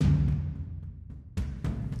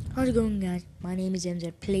How's it going, guys? My name is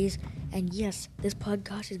MZ Plays, and yes, this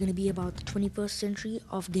podcast is going to be about the 21st century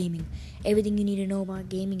of gaming. Everything you need to know about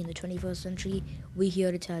gaming in the 21st century, we're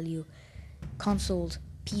here to tell you. Consoles,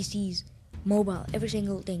 PCs, mobile, every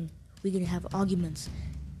single thing. We're going to have arguments.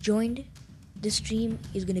 Joined this stream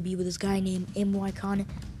is going to be with this guy named MY Khan,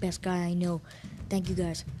 best guy I know. Thank you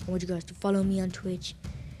guys. I want you guys to follow me on Twitch.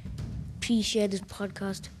 Please share this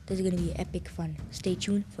podcast. This is going to be epic fun. Stay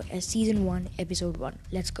tuned for Season 1, Episode 1.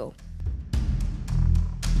 Let's go.